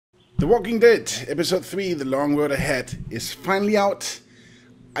The Walking Dead, Episode 3, The Long Road Ahead, is finally out.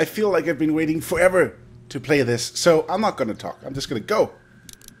 I feel like I've been waiting forever to play this, so I'm not gonna talk. I'm just gonna go.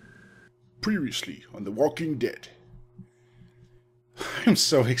 Previously on The Walking Dead. I'm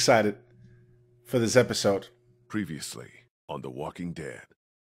so excited for this episode. Previously on The Walking Dead.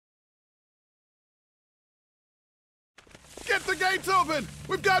 Get the gates open!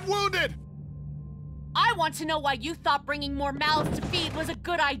 We've got wounded! I want to know why you thought bringing more mouths to feed was a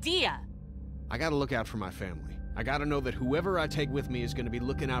good idea. I gotta look out for my family. I gotta know that whoever I take with me is gonna be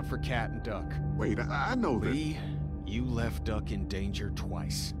looking out for Cat and Duck. Wait, I know that. Lee, you left Duck in danger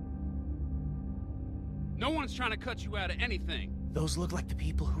twice. No one's trying to cut you out of anything. Those look like the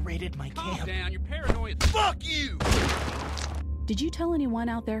people who raided my Calm camp. down, you're paranoid. Fuck you! Did you tell anyone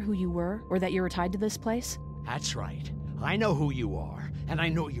out there who you were, or that you were tied to this place? That's right. I know who you are, and I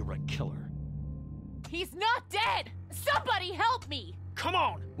know you're a killer. He's not dead! Somebody help me! Come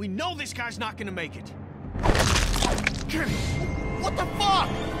on! We know this guy's not gonna make it! What the fuck?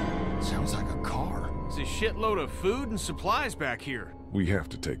 Sounds like a car. There's a shitload of food and supplies back here. We have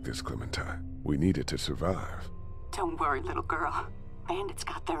to take this, Clementine. We need it to survive. Don't worry, little girl. Bandits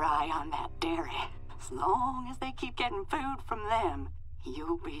got their eye on that dairy. As long as they keep getting food from them,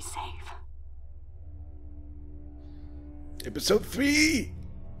 you'll be safe. Episode 3!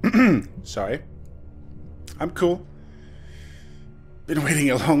 Sorry. I'm cool. Been waiting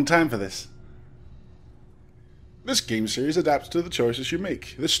a long time for this. This game series adapts to the choices you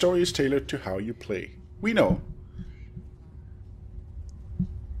make. This story is tailored to how you play. We know.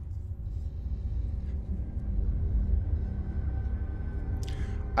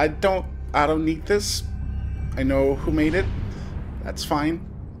 I don't need this. I know who made it. That's fine.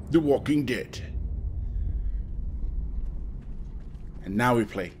 The Walking Dead. And now we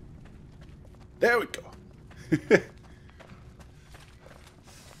play. There we go.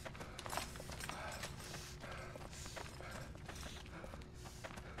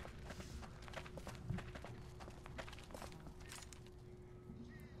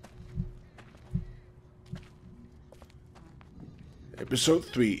 Episode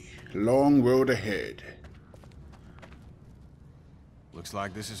 3, Long Road Ahead. Looks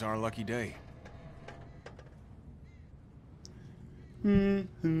like this is our lucky day.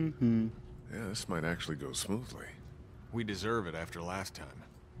 Yeah, this might actually go smoothly. We deserve it after last time.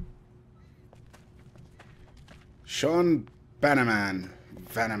 Sean Bannerman.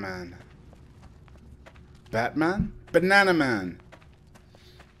 Vanaman. Batman? Banana Man.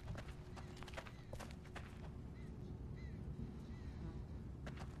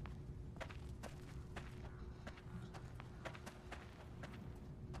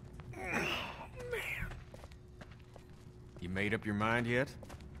 You made up your mind yet?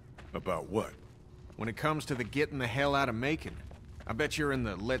 About what? When it comes to the getting the hell out of Macon, I bet you're in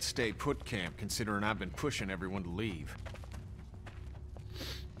the let's stay put camp, considering I've been pushing everyone to leave.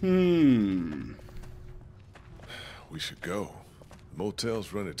 We should go. The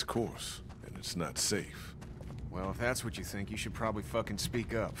motel's run its course, and it's not safe. Well, if that's what you think, you should probably fucking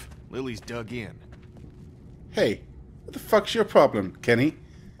speak up. Lily's dug in. Hey, what the fuck's your problem, Kenny?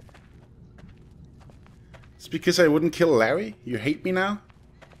 It's because I wouldn't kill Larry? You hate me now?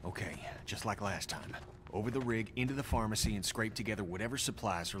 Okay, just like last time. Over the rig, into the pharmacy, and scrape together whatever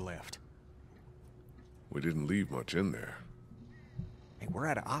supplies are left. We didn't leave much in there. Hey, we're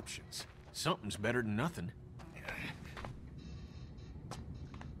out of options. Something's better than nothing.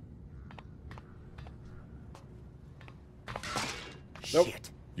 Nope. Shit.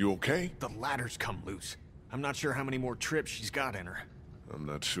 You okay? The ladder's come loose. I'm not sure how many more trips she's got in her. I'm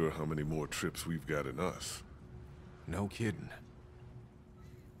not sure how many more trips we've got in us. No kidding.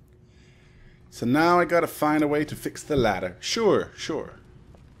 So now I gotta find a way to fix the ladder. Sure.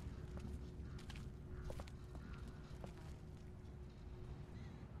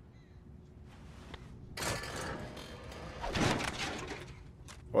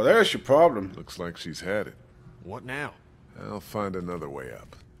 Well, there's your problem. Looks like she's had it. What now? I'll find another way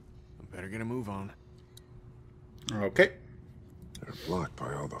up. I better get a move on. Okay. They're blocked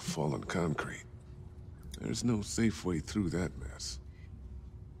by all the fallen concrete. There's no safe way through that mess.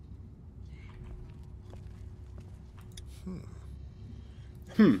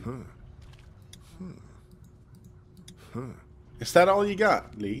 Is that all you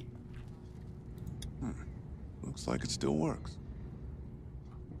got, Lee? Looks like it still works.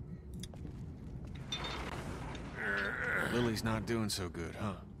 Lily's not doing so good,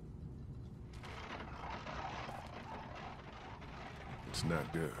 huh? It's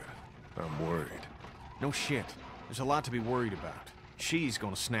not good. I'm worried. No shit. There's a lot to be worried about. She's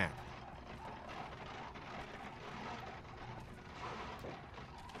gonna snap.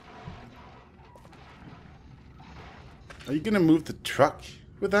 Are you gonna move the truck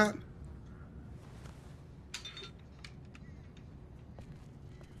with that?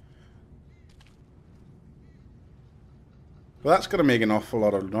 Well, that's gonna make an awful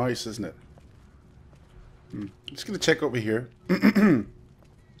lot of noise, isn't it? I'm just gonna check over here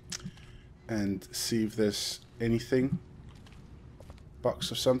and see if there's anything.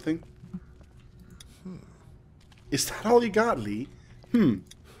 Box of something. Is that all you got, Lee?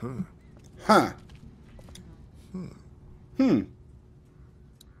 Huh.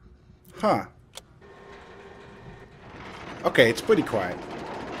 Huh. Okay, it's pretty quiet.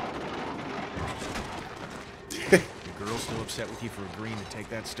 Your girl's still upset with you for agreeing to take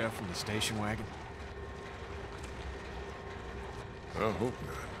that stuff from the station wagon? I hope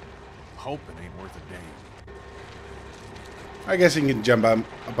not. Hoping ain't worth a damn. I guess you can jump up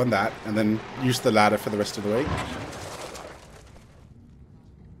on that and then use the ladder for the rest of the way.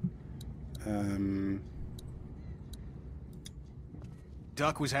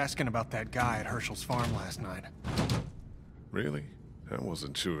 Duck was asking about that guy at Herschel's farm last night. Really? I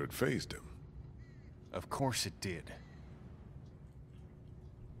wasn't sure it fazed him. Of course it did.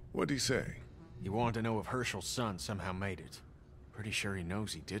 What'd he say? He wanted to know if Herschel's son somehow made it. Pretty sure he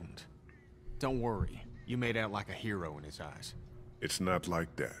knows he didn't. Don't worry. You made out like a hero in his eyes. It's not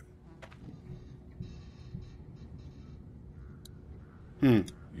like that.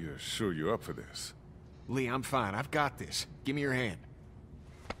 You're sure you're up for this? Lee, I'm fine. I've got this. Give me your hand.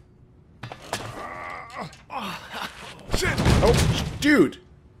 Shit! Oh, dude!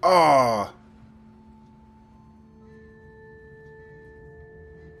 Oh.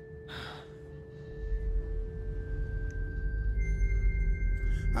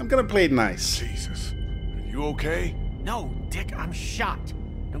 I'm gonna play it nice. Jesus. Are you okay? No, Dick, I'm shot.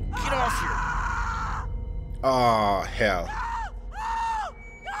 Now get off here. Oh, hell.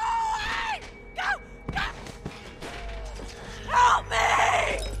 Help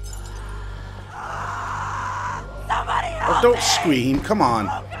me! Somebody help Oh, don't scream. Come on.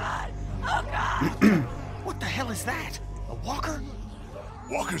 What the hell is that? A walker?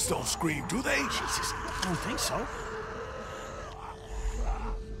 Walkers don't scream, do they? Jesus, I don't think so.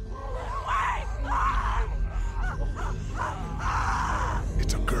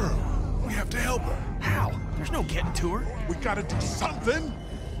 It's a girl. We have to help her. How? There's no getting to her. We gotta do something.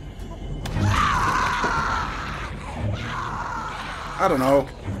 I don't know.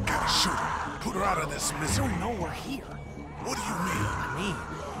 Gotta shoot her. Put her out of this I misery. don't know we're here. What do you mean? I mean,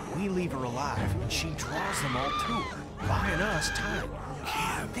 we leave her alive, and she draws them all to her, buying us time.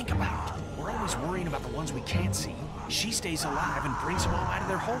 Think about it. We're always worrying about the ones we can't see. She stays alive and brings them all out of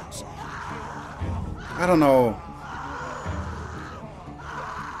their holes. I don't know.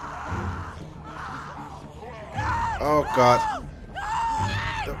 Oh, God.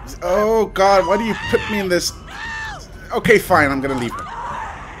 Oh, God. Why do you put me in this? Okay, fine. I'm gonna leave her.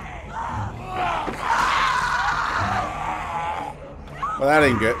 Well, that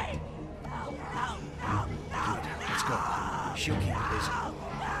ain't good. Let's go. She'll keep her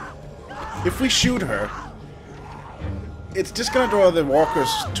busy. If we shoot her, it's just gonna draw the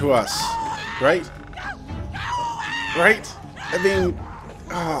walkers to us, right? Right? I mean,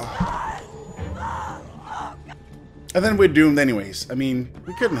 and then we're doomed anyways. I mean,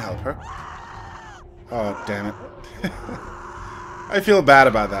 we couldn't help her. Oh, damn it. I feel bad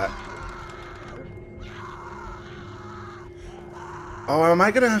about that. Oh, am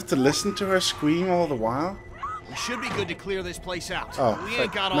I gonna have to listen to her scream all the while? We should be good to clear this place out. Oh, we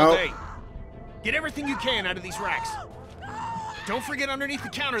ain't got all no. day. Get everything you can out of these racks. Don't forget underneath the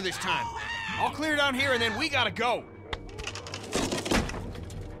counter this time. I'll clear down here and then we gotta go.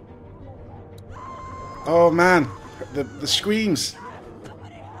 Oh man, the screams.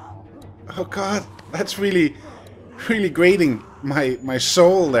 Oh God, that's really grating my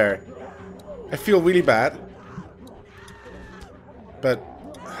soul there. I feel really bad. But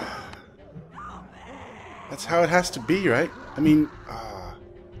that's how it has to be, right? I mean,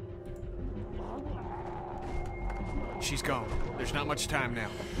 She's gone. There's not much time now.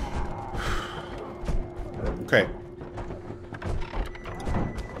 okay.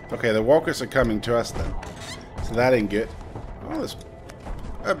 Okay, the walkers are coming to us then. So that ain't good. Oh, there's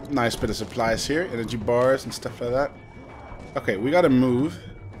a nice bit of supplies here. Energy bars and stuff like that. Okay, we gotta move.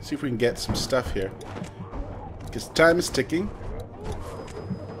 See if we can get some stuff here. Because time is ticking.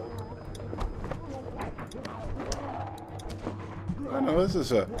 Oh no, this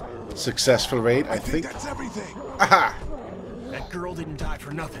is a successful raid, I think. That's everything. Aha! That girl didn't die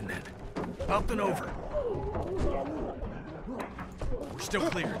for nothing then. Up and over. We're still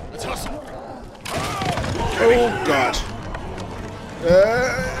clear. Let's hustle. Oh God!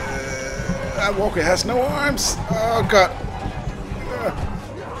 That walker has no arms. Oh god.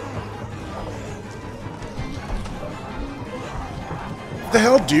 What the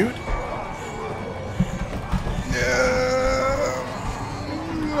hell, dude?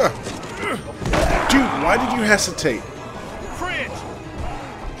 Dude, why did you hesitate? Fridge!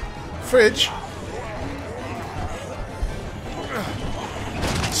 Fridge?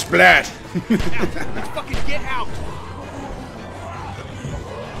 Splat! Let's fucking get out!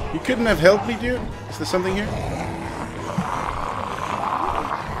 You couldn't have helped me, dude? Is there something here?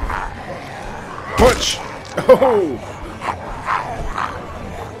 Punch! Oh!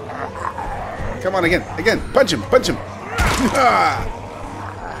 Come on, again. Punch him!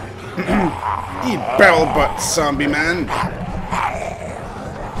 Eat barrel butt, zombie man!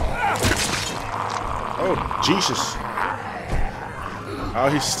 Oh, Jesus. Oh,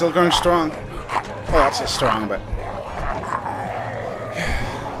 he's still going strong. Oh, that's so strong, but...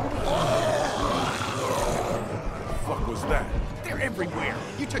 What was that? They're everywhere.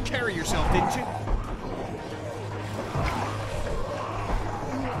 You took care of yourself, didn't you?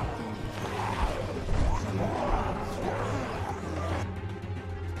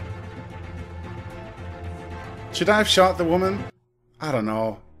 Should I have shot the woman? I don't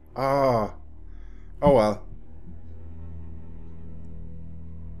know. Oh. Oh well.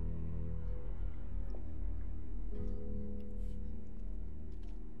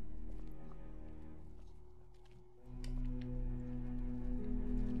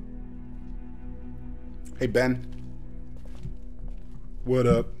 Hey, Ben. What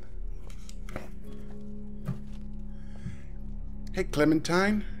up? Hey,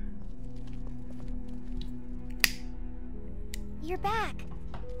 Clementine. You're back.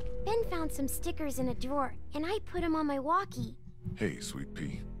 Ben found some stickers in a drawer, and I put them on my walkie. Hey, Sweet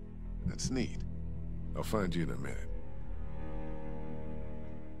Pea. That's neat. I'll find you in a minute.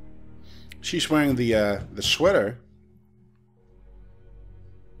 She's wearing the sweater.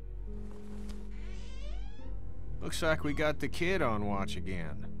 Looks like we got the kid on watch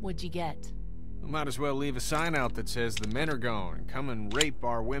again. What'd you get? We might as well leave a sign out that says the men are gone and come and rape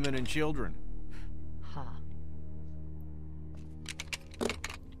our women and children. Huh.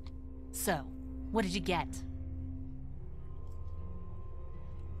 So, what did you get?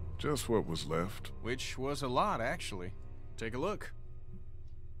 Just what was left. Which was a lot, actually. Take a look.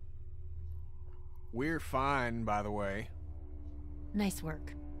 We're fine, by the way. Nice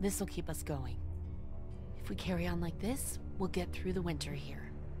work. This'll keep us going. If we carry on like this, we'll get through the winter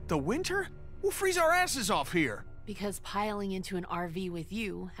here. The winter? We'll freeze our asses off here. Because piling into an RV with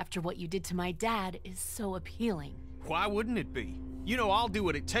you, after what you did to my dad, is so appealing. Why wouldn't it be? You know I'll do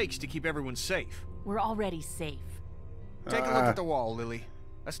what it takes to keep everyone safe. We're already safe. Take a look at the wall, Lilly.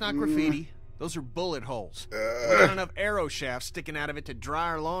 That's not graffiti. Those are bullet holes. We got enough arrow shafts sticking out of it to dry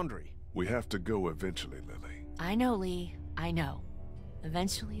our laundry. We have to go eventually, Lilly. I know, Lee. I know.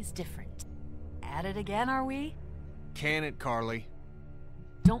 Eventually is different. At it again, are we? Can it, Carly?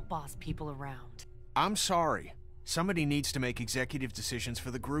 Don't boss people around. I'm sorry. Somebody needs to make executive decisions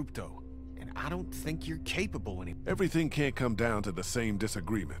for the group, though. And I don't think you're capable anymore. Everything can't come down to the same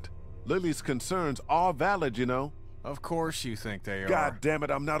disagreement. Lily's concerns are valid, you know. Of course you think they are. God damn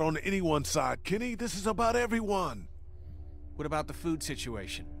it, I'm not on anyone's side, Kenny. This is about everyone. What about the food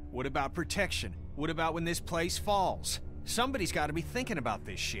situation? What about protection? What about when this place falls? Somebody's got to be thinking about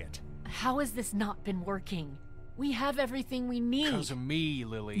this shit. How has this not been working? We have everything we need. Because of me,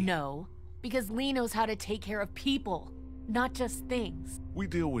 Lilly. No, because Lee knows how to take care of people, not just things. We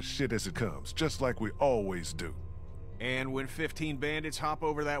deal with shit as it comes, just like we always do. And when 15 bandits hop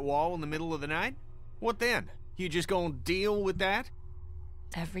over that wall in the middle of the night? What then? You just gonna deal with that?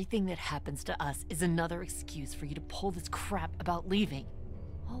 Everything that happens to us is another excuse for you to pull this crap about leaving.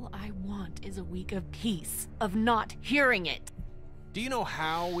 All I want is a week of peace, of not hearing it. Do you know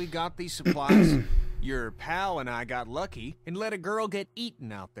how we got these supplies? Your pal and I got lucky and let a girl get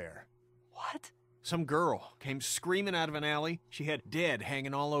eaten out there. What? Some girl came screaming out of an alley. She had dead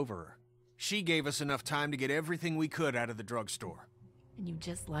hanging all over her. She gave us enough time to get everything we could out of the drugstore. And you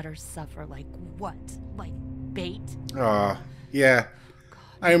just let her suffer like what? Like bait? Yeah.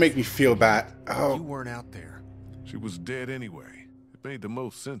 Now you make me feel bad. Oh. You weren't out there. She was dead anyway. It made the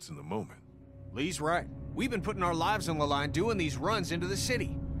most sense in the moment. Lee's right. We've been putting our lives on the line doing these runs into the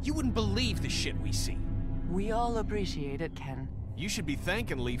city. You wouldn't believe the shit we see. We all appreciate it, Ken. You should be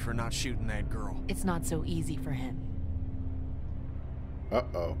thanking Lee for not shooting that girl. It's not so easy for him.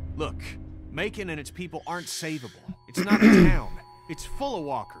 Uh-oh. Look, Macon and its people aren't savable. It's not a town. It's full of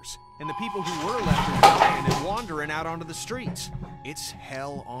walkers. And the people who were left are dying and wandering out onto the streets. It's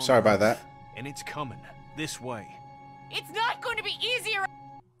hell on Sorry about earth. that. And it's coming. This way. It's not going to be easier!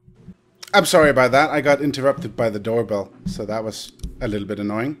 I'm sorry about that. I got interrupted by the doorbell, so that was a little bit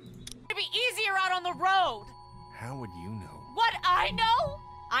annoying. It'd be easier out on the road. How would you know? What I know?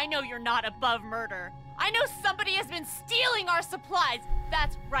 I know you're not above murder. I know somebody has been stealing our supplies.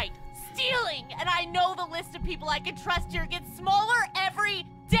 That's right, stealing. And I know the list of people I can trust here gets smaller every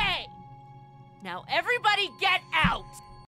day. Now everybody get out.